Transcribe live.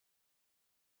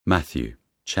Matthew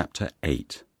chapter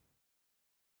 8.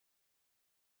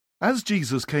 As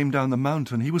Jesus came down the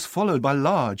mountain, he was followed by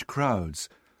large crowds.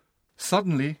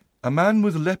 Suddenly, a man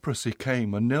with leprosy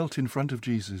came and knelt in front of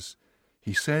Jesus.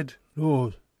 He said,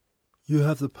 "Lord, you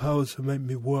have the power to make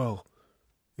me well,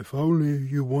 if only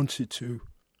you wanted to."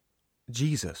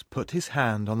 Jesus put his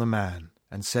hand on the man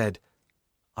and said,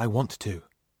 "I want to.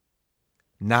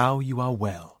 Now you are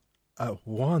well." At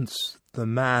once, the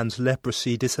man's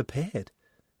leprosy disappeared.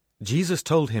 Jesus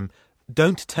told him,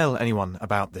 "Don't tell anyone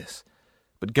about this,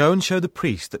 but go and show the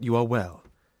priest that you are well.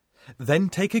 Then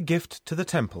take a gift to the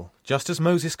temple, just as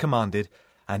Moses commanded,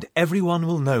 and everyone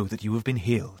will know that you have been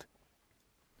healed."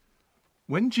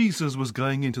 When Jesus was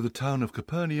going into the town of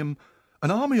Capernaum, an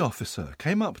army officer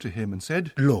came up to him and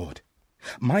said, "Lord,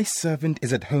 my servant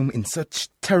is at home in such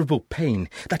terrible pain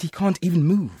that he can't even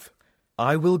move."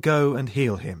 "I will go and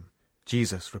heal him,"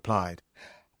 Jesus replied.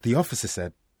 The officer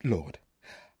said, "Lord,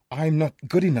 I'm not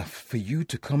good enough for you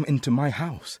to come into my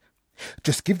house.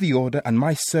 Just give the order and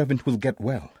my servant will get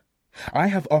well. I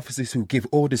have officers who give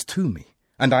orders to me,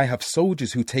 and I have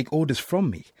soldiers who take orders from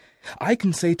me. I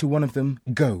can say to one of them,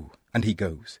 'Go,' and he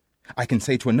goes. I can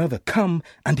say to another, 'Come,'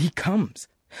 and he comes.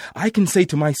 I can say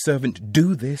to my servant,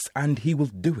 'Do this,' and he will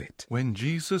do it." When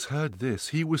Jesus heard this,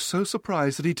 he was so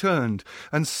surprised that he turned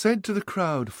and said to the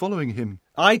crowd following him,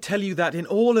 "I tell you that in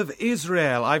all of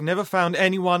Israel I've never found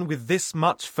anyone with this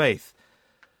much faith.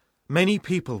 Many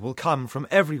people will come from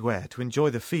everywhere to enjoy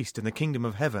the feast in the kingdom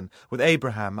of heaven with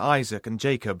Abraham, Isaac, and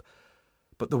Jacob.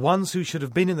 But the ones who should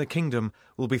have been in the kingdom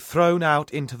will be thrown out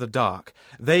into the dark.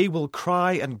 They will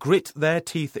cry and grit their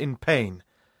teeth in pain."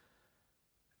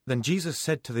 Then Jesus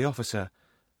said to the officer,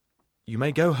 "You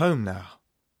may go home now.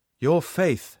 Your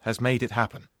faith has made it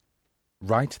happen."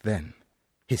 Right then,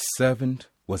 his servant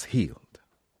was healed.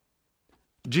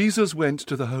 Jesus went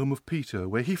to the home of Peter,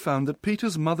 where he found that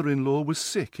Peter's mother-in-law was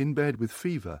sick in bed with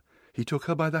fever. He took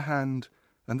her by the hand,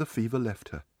 and the fever left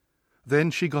her. Then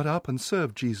she got up and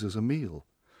served Jesus a meal.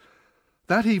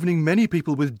 That evening many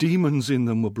people with demons in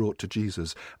them were brought to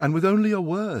Jesus, and with only a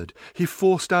word he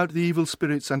forced out the evil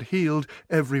spirits and healed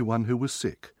everyone who was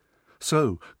sick.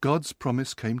 So God's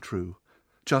promise came true,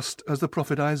 just as the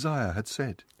prophet Isaiah had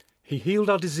said. "He healed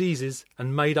our diseases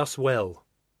and made us well."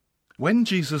 When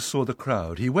Jesus saw the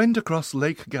crowd, he went across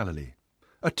Lake Galilee.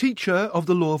 A teacher of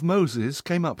the law of Moses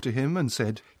came up to him and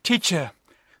said, "Teacher,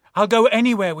 I'll go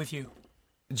anywhere with you."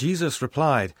 Jesus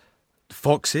replied,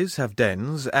 "Foxes have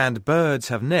dens and birds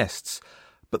have nests,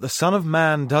 but the Son of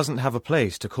Man doesn't have a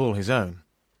place to call his own."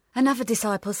 Another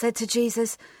disciple said to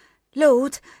Jesus,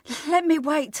 "Lord, let me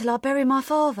wait till I bury my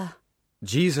father."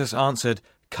 Jesus answered,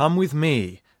 "Come with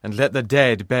me, and let the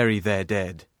dead bury their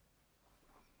dead."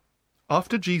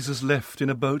 After Jesus left in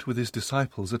a boat with his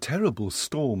disciples, a terrible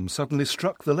storm suddenly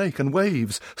struck the lake and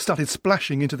waves started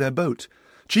splashing into their boat.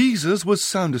 Jesus was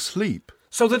sound asleep.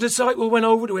 So the disciple went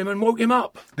over to him and woke him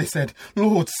up. They said,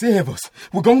 "Lord, save us.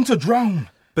 We're going to drown."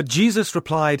 But Jesus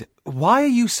replied, "Why are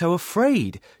you so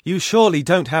afraid? You surely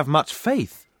don't have much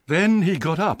faith." Then he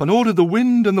got up and ordered the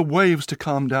wind and the waves to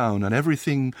calm down, and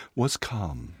everything was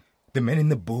calm. The men in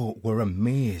the boat were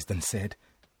amazed and said,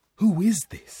 "Who is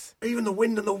this?" Even the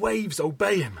wind and the waves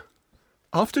obey him.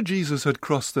 After Jesus had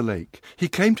crossed the lake, he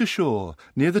came to shore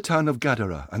near the town of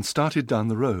Gadara and started down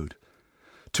the road.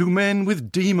 2 men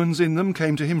with demons in them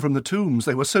came to him from the tombs.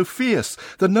 They were so fierce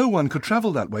that no one could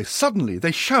travel that way. Suddenly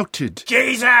they shouted,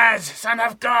 "Jesus, Son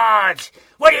of God,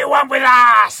 what do you want with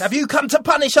us? Have you come to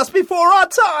punish us before our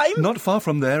time?" Not far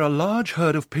from there, a large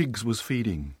herd of pigs was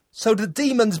feeding. So the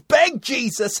demons begged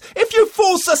Jesus, "If you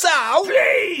force us out,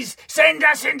 Please send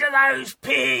us into those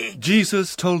pigs."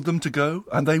 Jesus told them to go,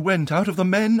 and they went out of the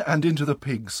men and into the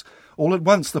pigs. All at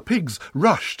once the pigs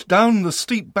rushed down the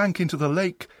steep bank into the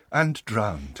lake and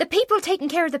drowned. The people taking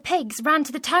care of the pigs ran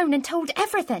to the town and told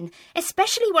everything,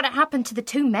 especially what had happened to the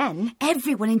 2 men.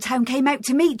 Everyone in town came out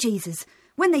to meet Jesus.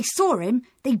 When they saw him,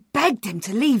 they begged him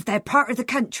to leave their part of the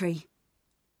country.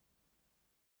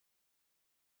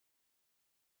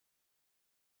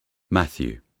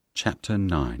 Matthew chapter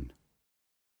 9.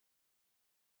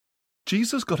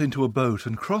 Jesus got into a boat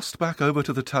and crossed back over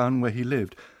to the town where he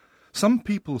lived. Some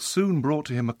people soon brought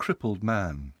to him a crippled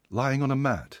man, lying on a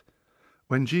mat.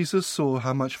 When Jesus saw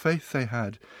how much faith they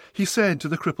had, he said to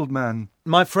the crippled man,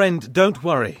 "My friend, don't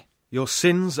worry. Your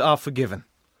sins are forgiven."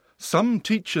 Some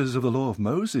teachers of the law of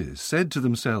Moses said to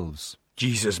themselves,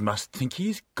 Jesus must think he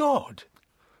is God.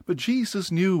 But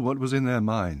Jesus knew what was in their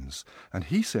minds, and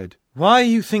he said, "Why are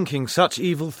you thinking such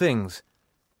evil things?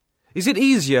 Is it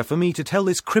easier for me to tell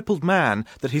this crippled man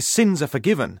that his sins are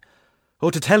forgiven,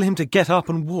 or to tell him to get up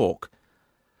and walk?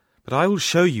 but I will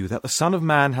show you that the Son of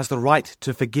Man has the right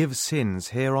to forgive sins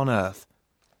here on earth."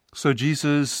 So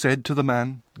Jesus said to the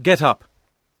man, "Get up,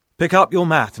 pick up your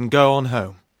mat and go on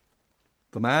home."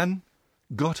 The man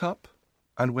got up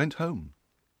and went home.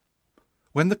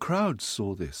 When the crowds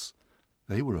saw this,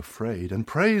 they were afraid and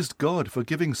praised God for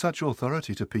giving such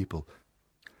authority to people.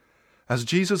 As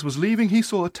Jesus was leaving, he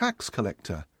saw a tax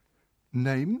collector,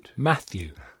 named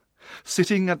Matthew,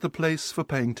 sitting at the place for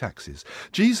paying taxes.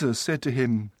 Jesus said to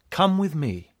him, "Come with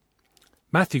me."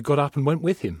 Matthew got up and went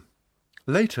with him.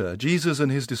 Later, Jesus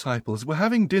and his disciples were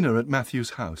having dinner at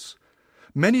Matthew's house.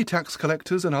 Many tax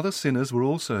collectors and other sinners were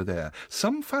also there.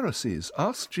 Some Pharisees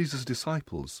asked Jesus'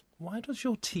 disciples, "Why does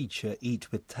your teacher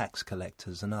eat with tax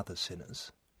collectors and other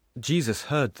sinners?" Jesus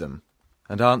heard them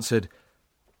and answered,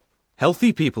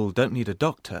 "Healthy people don't need a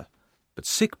doctor, but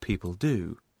sick people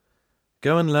do.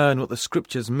 Go and learn what the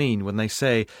Scriptures mean when they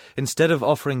say, 'Instead of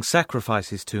offering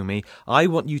sacrifices to me, I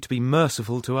want you to be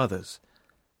merciful to others.'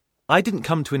 I didn't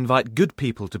come to invite good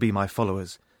people to be my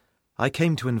followers. I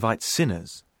came to invite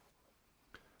sinners."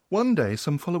 One day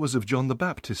some followers of John the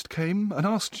Baptist came and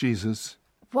asked Jesus,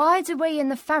 "Why do we and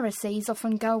the Pharisees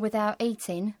often go without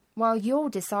eating, while your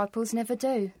disciples never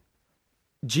do?"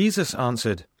 Jesus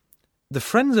answered, "The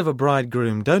friends of a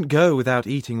bridegroom don't go without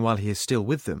eating while he is still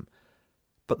with them.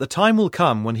 But the time will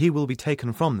come when he will be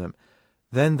taken from them.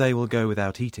 Then they will go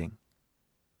without eating.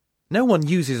 No one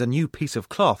uses a new piece of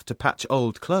cloth to patch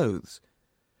old clothes.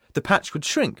 The patch would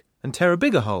shrink and tear a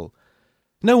bigger hole.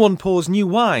 No one pours new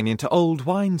wine into old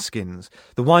wineskins.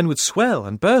 The wine would swell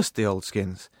and burst the old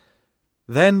skins.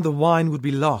 Then the wine would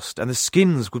be lost and the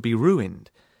skins would be ruined.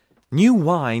 New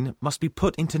wine must be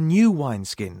put into new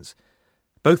wineskins.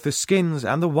 Both the skins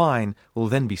and the wine will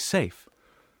then be safe."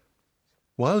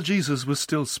 While Jesus was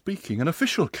still speaking, an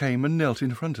official came and knelt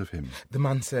in front of him. The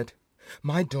man said,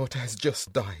 "My daughter has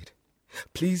just died.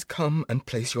 Please come and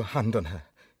place your hand on her.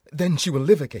 Then she will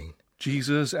live again."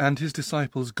 Jesus and his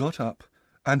disciples got up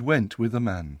and went with the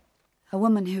man. A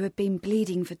woman who had been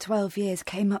bleeding for 12 years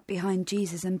came up behind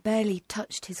Jesus and barely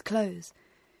touched his clothes.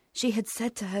 She had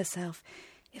said to herself,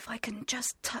 "If I can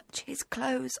just touch his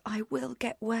clothes, I will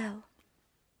get well."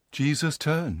 Jesus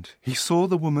turned. He saw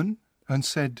the woman and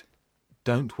said,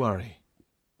 "Don't worry.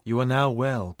 You are now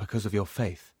well because of your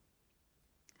faith."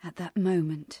 At that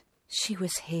moment, she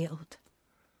was healed.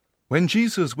 When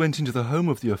Jesus went into the home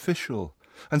of the official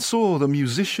and saw the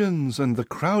musicians and the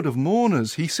crowd of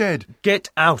mourners, he said, "Get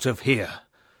out of here.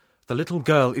 The little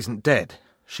girl isn't dead.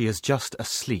 She is just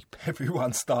asleep."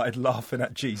 Everyone started laughing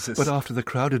at Jesus. But after the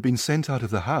crowd had been sent out of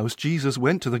the house, Jesus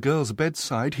went to the girl's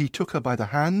bedside. He took her by the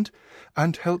hand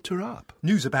and helped her up.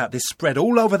 News about this spread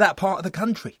all over that part of the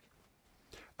country.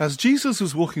 As Jesus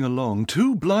was walking along,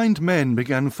 2 blind men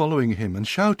began following him and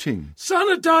shouting, "Son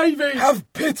of David,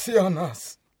 have pity on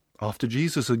us." After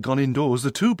Jesus had gone indoors,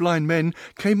 the 2 blind men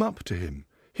came up to him.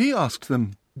 He asked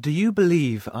them, "Do you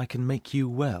believe I can make you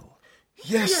well?"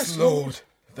 Yes, Lord,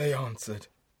 they answered.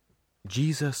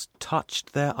 Jesus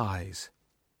touched their eyes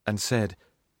and said,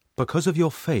 "Because of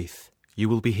your faith, you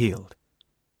will be healed."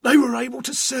 They were able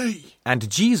to see. And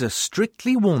Jesus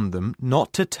strictly warned them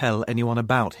not to tell anyone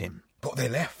about him. But they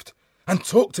left and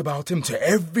talked about him to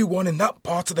everyone in that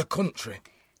part of the country.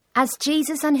 As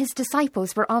Jesus and his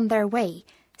disciples were on their way,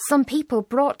 some people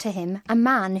brought to him a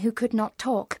man who could not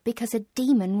talk because a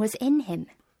demon was in him.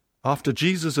 After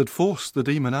Jesus had forced the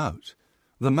demon out,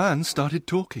 the man started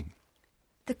talking.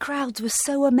 The crowds were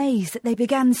so amazed that they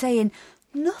began saying,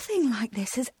 "Nothing like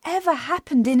this has ever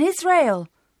happened in Israel."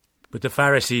 But the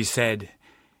Pharisees said,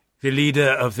 "The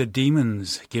leader of the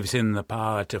demons gives him the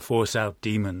power to force out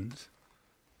demons."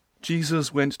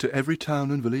 Jesus went to every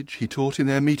town and village. He taught in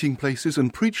their meeting places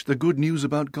and preached the good news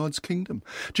about God's kingdom.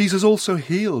 Jesus also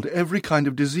healed every kind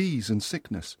of disease and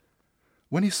sickness.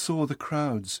 When he saw the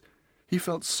crowds, he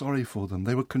felt sorry for them.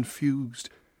 They were confused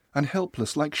and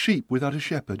helpless like sheep without a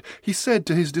shepherd. He said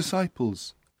to his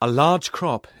disciples, "A large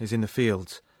crop is in the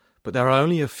fields, but there are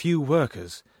only a few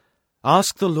workers.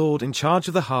 Ask the Lord in charge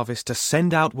of the harvest to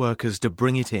send out workers to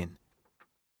bring it in."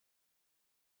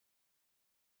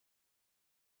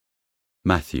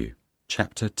 Matthew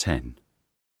chapter 10.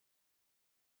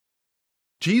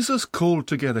 Jesus called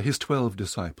together his 12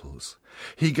 disciples.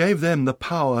 He gave them the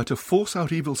power to force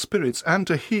out evil spirits and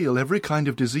to heal every kind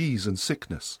of disease and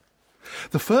sickness.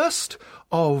 The first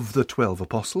of the 12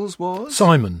 apostles was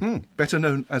Simon, better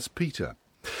known as Peter.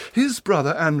 His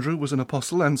brother Andrew was an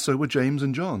apostle, and so were James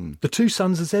and John. the 2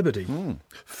 sons of Zebedee,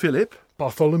 Philip,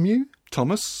 Bartholomew,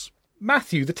 Thomas,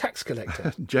 Matthew the tax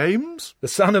collector, James, the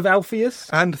son of Alphaeus,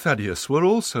 and Thaddeus were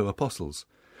also apostles.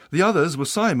 The others were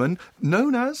Simon,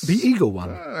 known as the eagle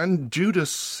one, and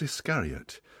Judas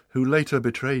Iscariot, who later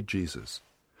betrayed Jesus.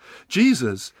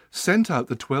 Jesus sent out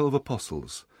the 12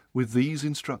 apostles with these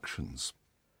instructions.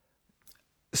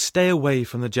 Stay away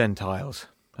from the Gentiles,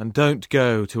 and don't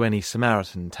go to any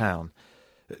Samaritan town.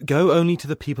 Go only to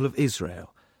the people of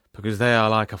Israel, because they are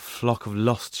like a flock of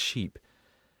lost sheep.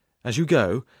 As you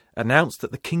go, announce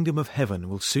that the kingdom of heaven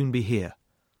will soon be here.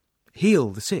 Heal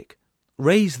the sick,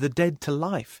 raise the dead to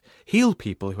life, heal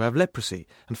people who have leprosy,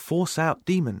 and force out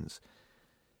demons.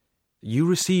 You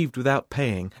received without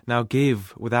paying, now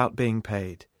give without being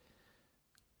paid.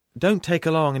 Don't take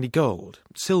along any gold,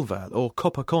 silver, or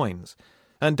copper coins,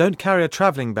 and don't carry a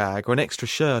travelling bag or an extra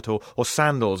shirt or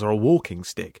sandals or a walking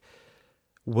stick.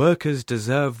 Workers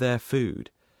deserve their food.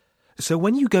 So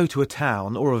when you go to a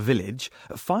town or a village,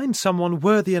 find someone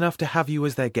worthy enough to have you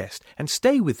as their guest, and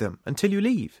stay with them until you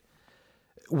leave.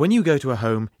 When you go to a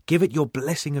home, give it your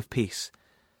blessing of peace.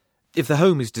 If the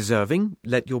home is deserving,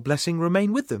 let your blessing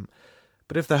remain with them.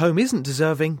 But if the home isn't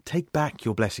deserving, take back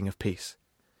your blessing of peace.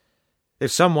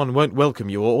 If someone won't welcome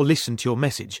you or listen to your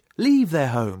message, leave their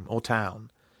home or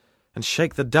town, and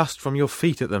shake the dust from your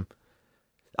feet at them.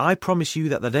 I promise you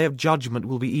that the day of judgment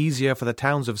will be easier for the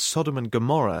towns of Sodom and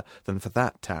Gomorrah than for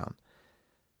that town.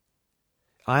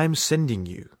 I am sending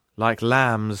you, like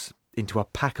lambs, into a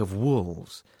pack of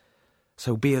wolves.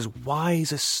 So be as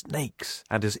wise as snakes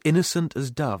and as innocent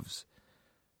as doves.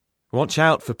 Watch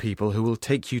out for people who will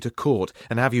take you to court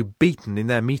and have you beaten in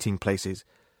their meeting places.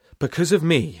 Because of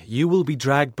me, you will be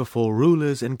dragged before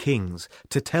rulers and kings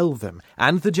to tell them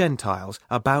and the Gentiles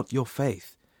about your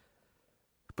faith.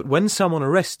 But when someone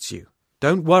arrests you,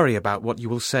 don't worry about what you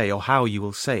will say or how you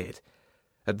will say it.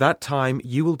 At that time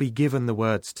you will be given the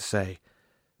words to say.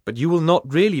 But you will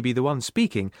not really be the one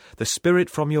speaking. The Spirit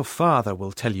from your Father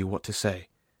will tell you what to say.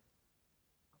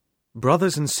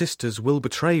 Brothers and sisters will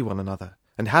betray one another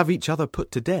and have each other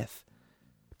put to death.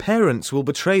 Parents will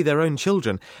betray their own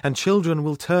children, and children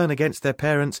will turn against their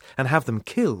parents and have them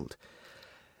killed.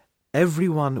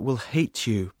 Everyone will hate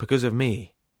you because of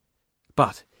me.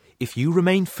 But if you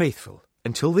remain faithful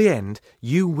until the end,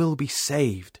 you will be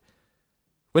saved.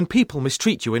 When people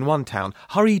mistreat you in one town,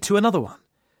 hurry to another one.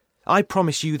 I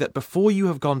promise you that before you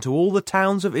have gone to all the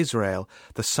towns of Israel,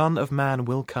 the Son of Man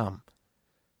will come.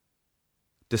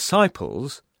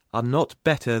 Disciples are not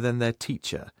better than their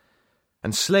teacher,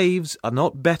 and slaves are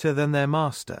not better than their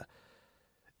master.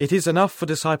 It is enough for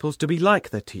disciples to be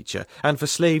like their teacher, and for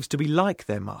slaves to be like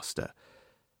their master.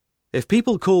 If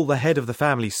people call the head of the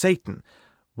family Satan,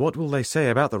 what will they say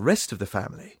about the rest of the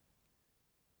family?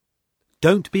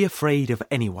 Don't be afraid of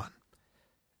anyone.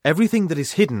 Everything that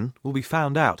is hidden will be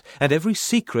found out, and every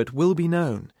secret will be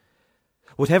known.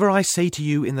 Whatever I say to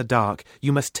you in the dark,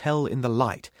 you must tell in the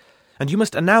light, and you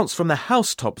must announce from the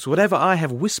housetops whatever I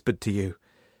have whispered to you.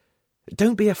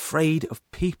 Don't be afraid of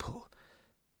people.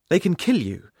 They can kill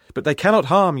you, but they cannot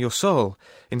harm your soul.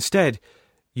 Instead,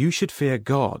 you should fear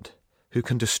God, who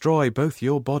can destroy both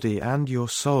your body and your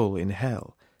soul in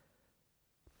hell.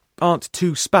 Aren't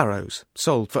 2 sparrows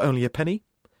sold for only a penny?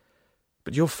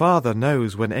 But your Father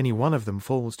knows when any one of them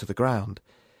falls to the ground.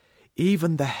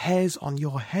 Even the hairs on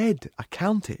your head are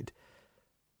counted.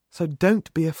 So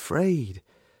don't be afraid.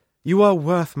 You are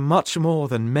worth much more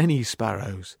than many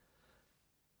sparrows.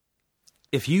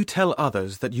 If you tell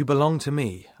others that you belong to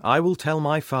me, I will tell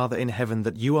my Father in heaven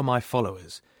that you are my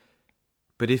followers.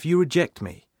 But if you reject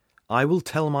me, I will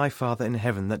tell my Father in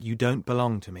heaven that you don't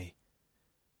belong to me.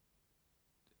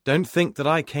 Don't think that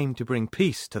I came to bring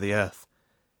peace to the earth.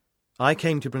 I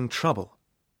came to bring trouble,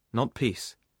 not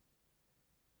peace.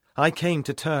 I came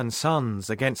to turn sons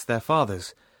against their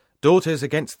fathers, daughters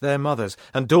against their mothers,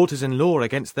 and daughters-in-law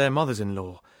against their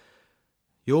mothers-in-law.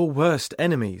 Your worst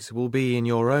enemies will be in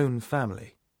your own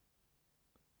family.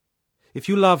 If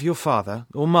you love your father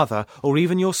or mother, or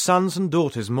even your sons and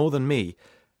daughters more than me,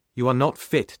 you are not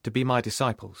fit to be my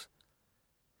disciples.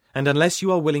 And unless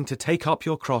you are willing to take up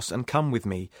your cross and come with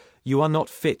me, you are not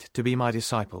fit to be my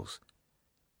disciples.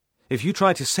 If you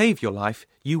try to save your life,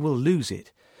 you will lose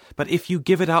it. But if you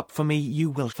give it up for me, you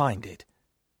will find it.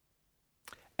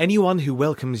 Anyone who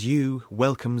welcomes you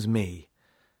welcomes me.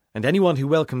 And anyone who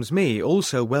welcomes me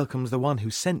also welcomes the one who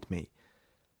sent me.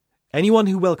 Anyone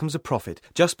who welcomes a prophet,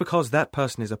 just because that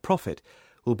person is a prophet,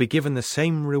 will be given the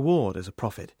same reward as a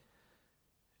prophet.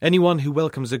 Anyone who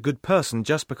welcomes a good person,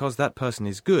 just because that person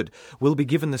is good, will be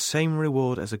given the same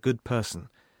reward as a good person.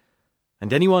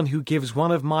 And anyone who gives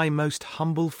one of my most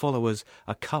humble followers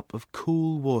a cup of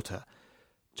cool water,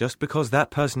 just because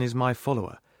that person is my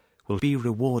follower, will be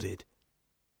rewarded.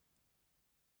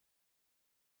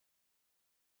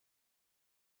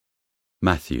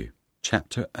 Matthew,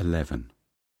 chapter 11.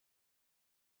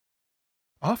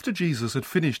 After Jesus had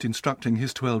finished instructing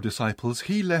his 12 disciples,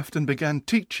 he left and began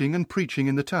teaching and preaching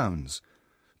in the towns.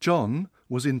 John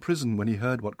was in prison when he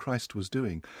heard what Christ was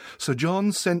doing, so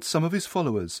John sent some of his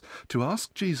followers to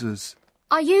ask Jesus,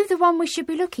 "Are you the one we should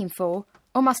be looking for,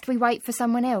 or must we wait for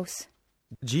someone else?"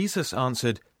 Jesus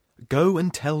answered, "Go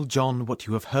and tell John what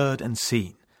you have heard and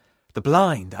seen. The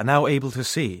blind are now able to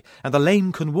see, and the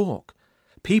lame can walk.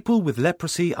 People with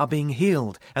leprosy are being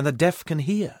healed, and the deaf can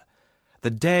hear. The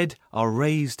dead are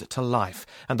raised to life,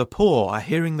 and the poor are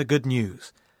hearing the good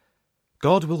news.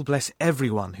 God will bless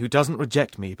everyone who doesn't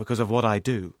reject me because of what I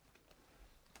do."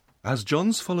 As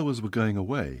John's followers were going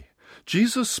away,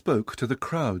 Jesus spoke to the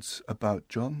crowds about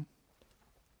John.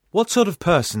 "What sort of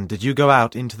person did you go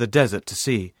out into the desert to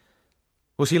see?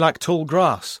 Was he like tall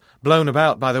grass, blown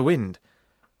about by the wind?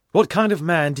 What kind of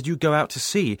man did you go out to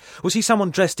see? Was he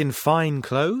someone dressed in fine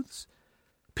clothes?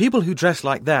 People who dress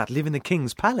like that live in the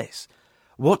king's palace.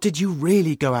 What did you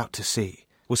really go out to see?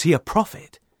 Was he a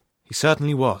prophet? He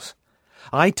certainly was.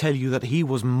 I tell you that he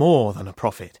was more than a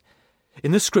prophet.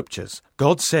 In the scriptures,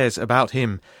 God says about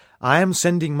him, 'I am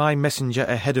sending my messenger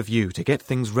ahead of you to get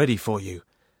things ready for you.'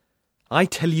 I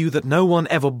tell you that no one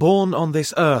ever born on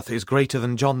this earth is greater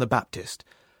than John the Baptist,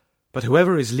 but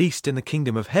whoever is least in the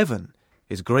kingdom of heaven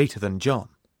is greater than John."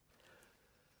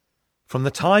 From the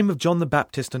time of John the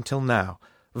Baptist until now,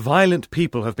 violent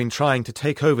people have been trying to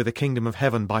take over the kingdom of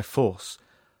heaven by force.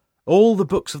 All the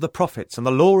books of the prophets and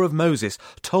the law of Moses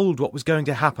told what was going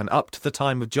to happen up to the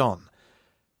time of John.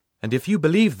 And if you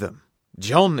believe them,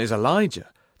 John is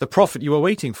Elijah, the prophet you are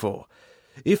waiting for.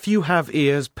 If you have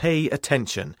ears, pay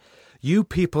attention. You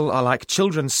people are like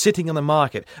children sitting in the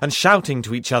market and shouting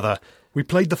to each other, "We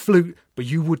played the flute, but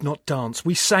you would not dance.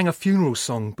 We sang a funeral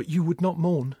song, but you would not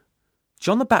mourn."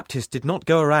 John the Baptist did not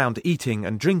go around eating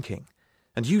and drinking,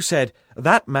 and you said,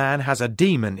 "That man has a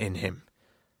demon in him."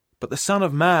 But the Son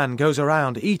of Man goes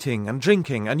around eating and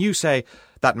drinking, and you say,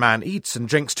 "That man eats and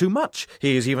drinks too much.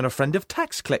 He is even a friend of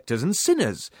tax collectors and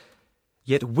sinners."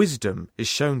 Yet wisdom is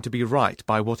shown to be right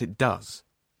by what it does.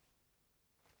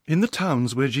 In the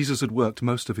towns where Jesus had worked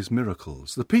most of his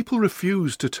miracles, the people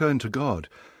refused to turn to God.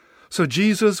 So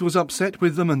Jesus was upset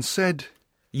with them and said,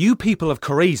 "You people of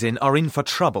Chorazin are in for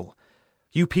trouble.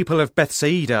 You people of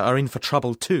Bethsaida are in for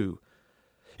trouble too.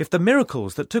 If the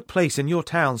miracles that took place in your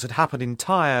towns had happened in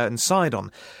Tyre and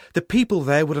Sidon, the people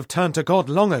there would have turned to God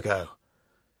long ago.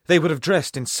 They would have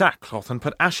dressed in sackcloth and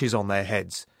put ashes on their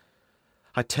heads.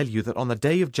 I tell you that on the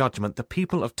day of judgment the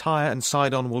people of Tyre and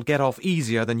Sidon will get off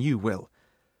easier than you will.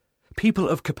 People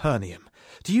of Capernaum,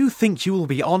 do you think you will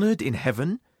be honoured in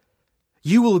heaven?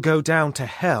 You will go down to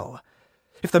hell.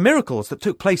 If the miracles that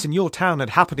took place in your town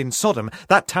had happened in Sodom,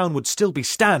 that town would still be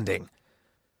standing.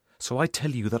 So I tell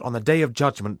you that on the day of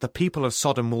judgment the people of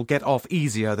Sodom will get off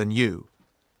easier than you."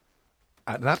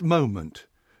 At that moment,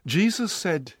 Jesus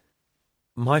said,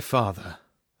 "My Father,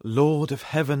 Lord of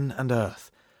heaven and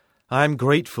earth, I am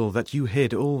grateful that you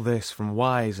hid all this from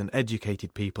wise and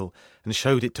educated people and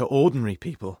showed it to ordinary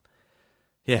people.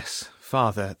 Yes,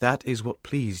 Father, that is what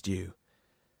pleased you.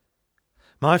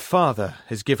 My Father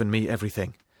has given me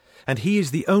everything, and he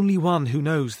is the only one who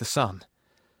knows the Son.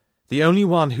 The only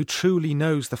one who truly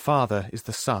knows the Father is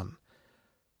the Son.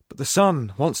 But the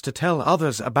Son wants to tell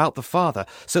others about the Father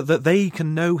so that they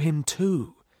can know him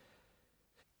too.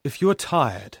 If you are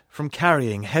tired from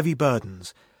carrying heavy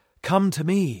burdens, come to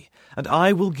me, and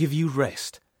I will give you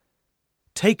rest.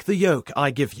 Take the yoke I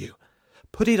give you,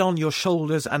 put it on your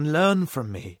shoulders and learn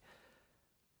from me.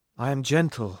 I am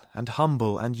gentle and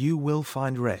humble, and you will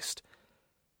find rest.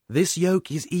 This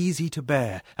yoke is easy to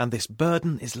bear, and this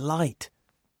burden is light."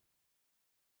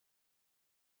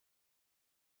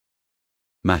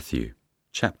 Matthew,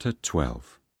 chapter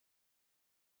 12.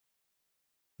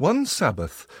 One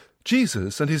Sabbath,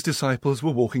 Jesus and his disciples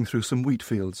were walking through some wheat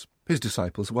fields. His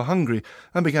disciples were hungry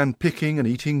and began picking and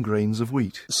eating grains of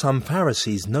wheat. Some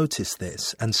Pharisees noticed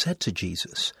this and said to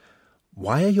Jesus,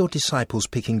 "Why are your disciples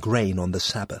picking grain on the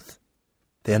Sabbath?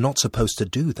 They are not supposed to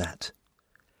do that."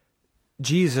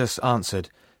 Jesus answered,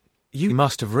 "You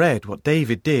must have read what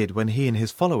David did when he and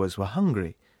his followers were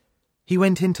hungry. He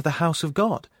went into the house of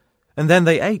God, and then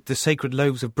they ate the sacred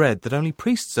loaves of bread that only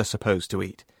priests are supposed to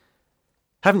eat.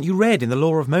 Haven't you read in the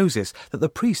law of Moses that the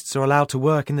priests are allowed to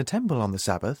work in the temple on the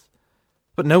Sabbath?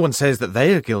 But no one says that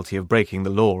they are guilty of breaking the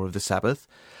law of the Sabbath.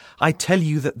 I tell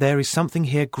you that there is something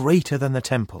here greater than the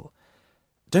temple.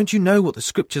 Don't you know what the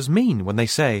scriptures mean when they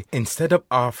say, 'Instead of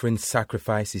offering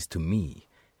sacrifices to me,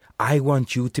 I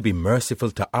want you to be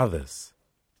merciful to others'?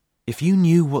 If you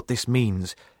knew what this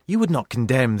means, you would not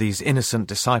condemn these innocent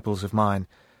disciples of mine.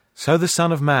 So the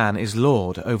Son of Man is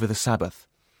Lord over the Sabbath."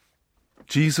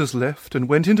 Jesus left and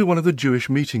went into one of the Jewish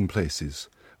meeting places,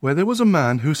 where there was a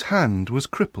man whose hand was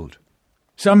crippled.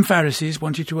 Some Pharisees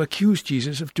wanted to accuse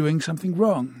Jesus of doing something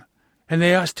wrong, and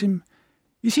they asked him,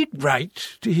 "Is it right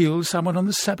to heal someone on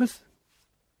the Sabbath?"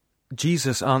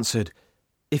 Jesus answered,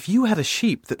 "If you had a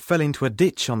sheep that fell into a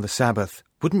ditch on the Sabbath,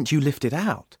 wouldn't you lift it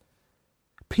out?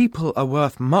 People are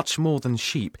worth much more than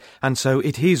sheep, and so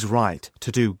it is right to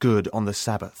do good on the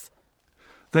Sabbath."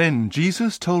 Then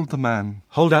Jesus told the man,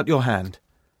 "Hold out your hand."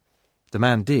 The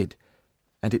man did,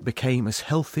 and it became as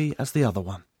healthy as the other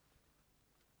one.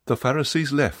 The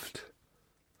Pharisees left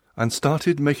and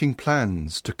started making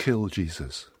plans to kill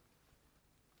Jesus.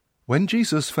 When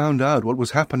Jesus found out what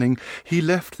was happening, he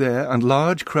left there and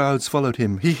large crowds followed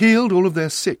him. He healed all of their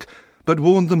sick, but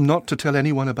warned them not to tell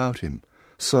anyone about him.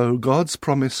 So God's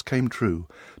promise came true,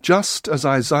 just as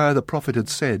Isaiah the prophet had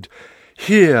said,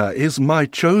 "Here is my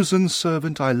chosen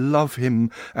servant, I love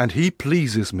him, and he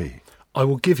pleases me. I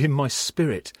will give him my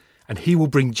spirit, and he will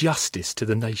bring justice to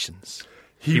the nations.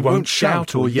 He won't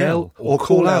shout or yell or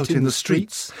call out in the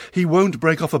streets. He won't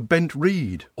break off a bent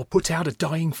reed or put out a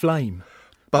dying flame.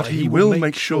 But he will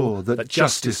make sure that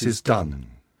justice is done.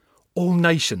 All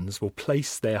nations will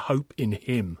place their hope in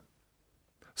him."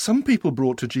 Some people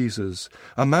brought to Jesus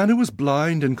a man who was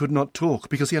blind and could not talk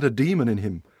because he had a demon in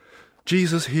him.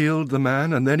 Jesus healed the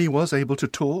man, and then he was able to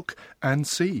talk and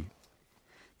see.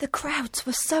 The crowds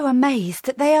were so amazed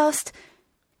that they asked,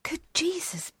 "Could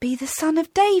Jesus be the son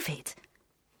of David?"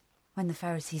 When the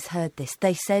Pharisees heard this,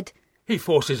 they said, "He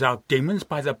forces out demons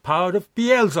by the power of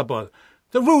Beelzebul,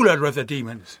 the ruler of the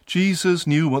demons." Jesus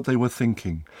knew what they were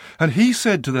thinking, and he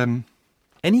said to them,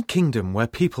 "Any kingdom where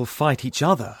people fight each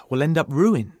other will end up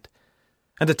ruined,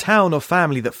 and a town or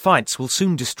family that fights will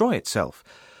soon destroy itself.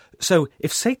 So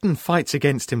if Satan fights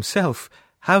against himself,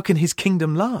 how can his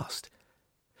kingdom last?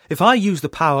 If I use the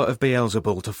power of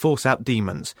Beelzebul to force out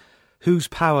demons, whose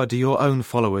power do your own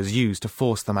followers use to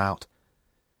force them out?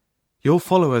 Your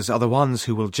followers are the ones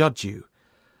who will judge you.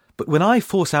 But when I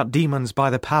force out demons by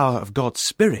the power of God's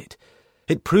Spirit,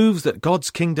 it proves that God's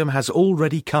kingdom has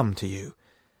already come to you.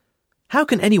 How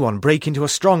can anyone break into a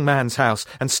strong man's house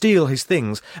and steal his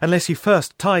things unless he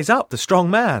first ties up the strong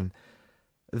man?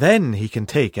 Then he can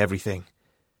take everything.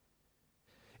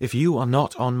 If you are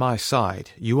not on my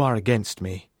side, you are against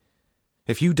me.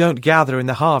 If you don't gather in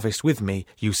the harvest with me,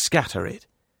 you scatter it.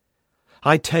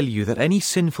 I tell you that any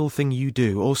sinful thing you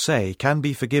do or say can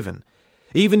be forgiven.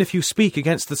 Even if you speak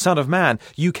against the Son of Man,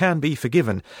 you can be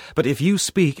forgiven. But if you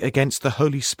speak against the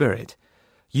Holy Spirit,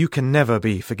 you can never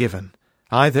be forgiven,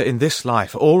 either in this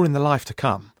life or in the life to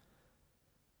come.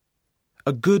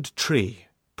 A good tree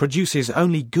produces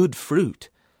only good fruit,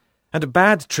 and a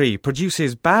bad tree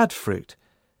produces bad fruit.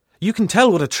 You can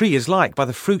tell what a tree is like by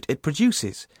the fruit it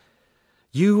produces.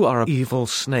 You are evil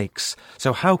snakes,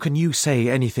 so how can you say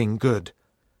anything good?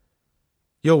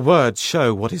 Your words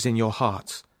show what is in your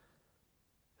hearts.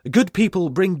 Good people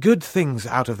bring good things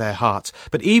out of their hearts,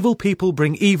 but evil people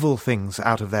bring evil things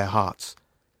out of their hearts.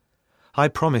 I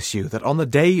promise you that on the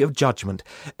day of judgment,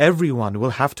 everyone will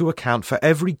have to account for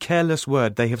every careless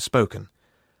word they have spoken.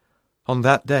 On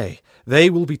that day, they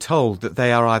will be told that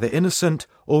they are either innocent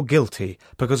or guilty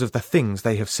because of the things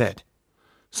they have said.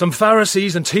 Some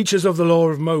Pharisees and teachers of the law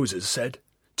of Moses said,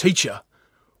 "Teacher,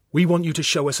 we want you to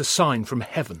show us a sign from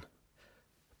heaven."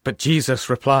 But Jesus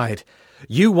replied,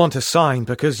 "You want a sign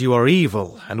because you are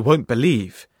evil and won't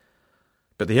believe.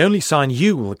 But the only sign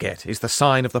you will get is the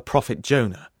sign of the prophet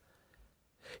Jonah.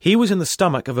 He was in the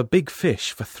stomach of a big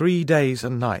fish for 3 days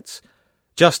and nights,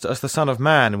 just as the Son of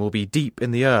Man will be deep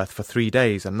in the earth for 3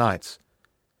 days and nights.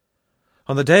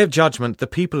 On the day of judgment, the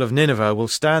people of Nineveh will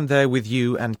stand there with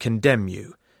you and condemn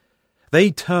you. They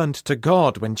turned to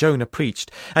God when Jonah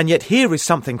preached, and yet here is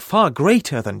something far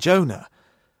greater than Jonah.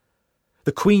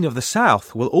 The Queen of the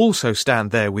South will also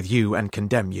stand there with you and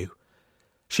condemn you.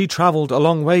 She travelled a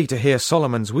long way to hear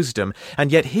Solomon's wisdom,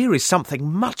 and yet here is something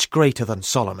much greater than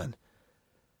Solomon.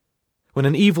 When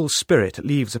an evil spirit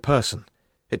leaves a person,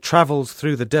 it travels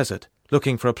through the desert,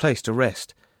 looking for a place to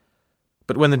rest.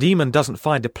 But when the demon doesn't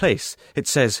find a place, it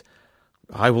says,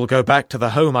 'I will go back to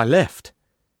the home I left.'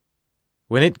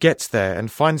 When it gets there and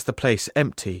finds the place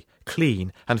empty,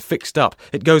 clean, and fixed up,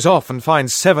 it goes off and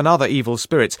finds 7 other evil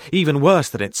spirits, even worse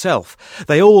than itself.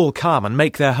 They all come and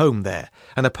make their home there,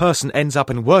 and the person ends up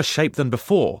in worse shape than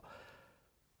before.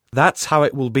 That's how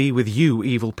it will be with you,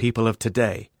 evil people of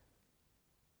today."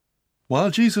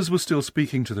 While Jesus was still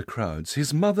speaking to the crowds,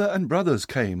 his mother and brothers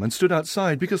came and stood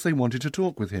outside because they wanted to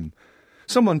talk with him.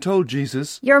 Someone told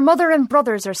Jesus, "Your mother and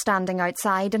brothers are standing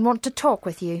outside and want to talk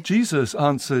with you." Jesus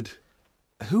answered,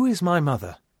 "Who is my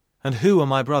mother, and who are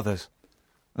my brothers?"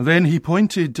 Then he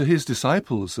pointed to his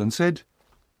disciples and said,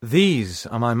 "These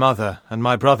are my mother and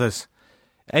my brothers.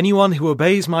 Anyone who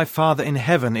obeys my Father in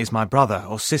heaven is my brother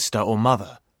or sister or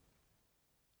mother."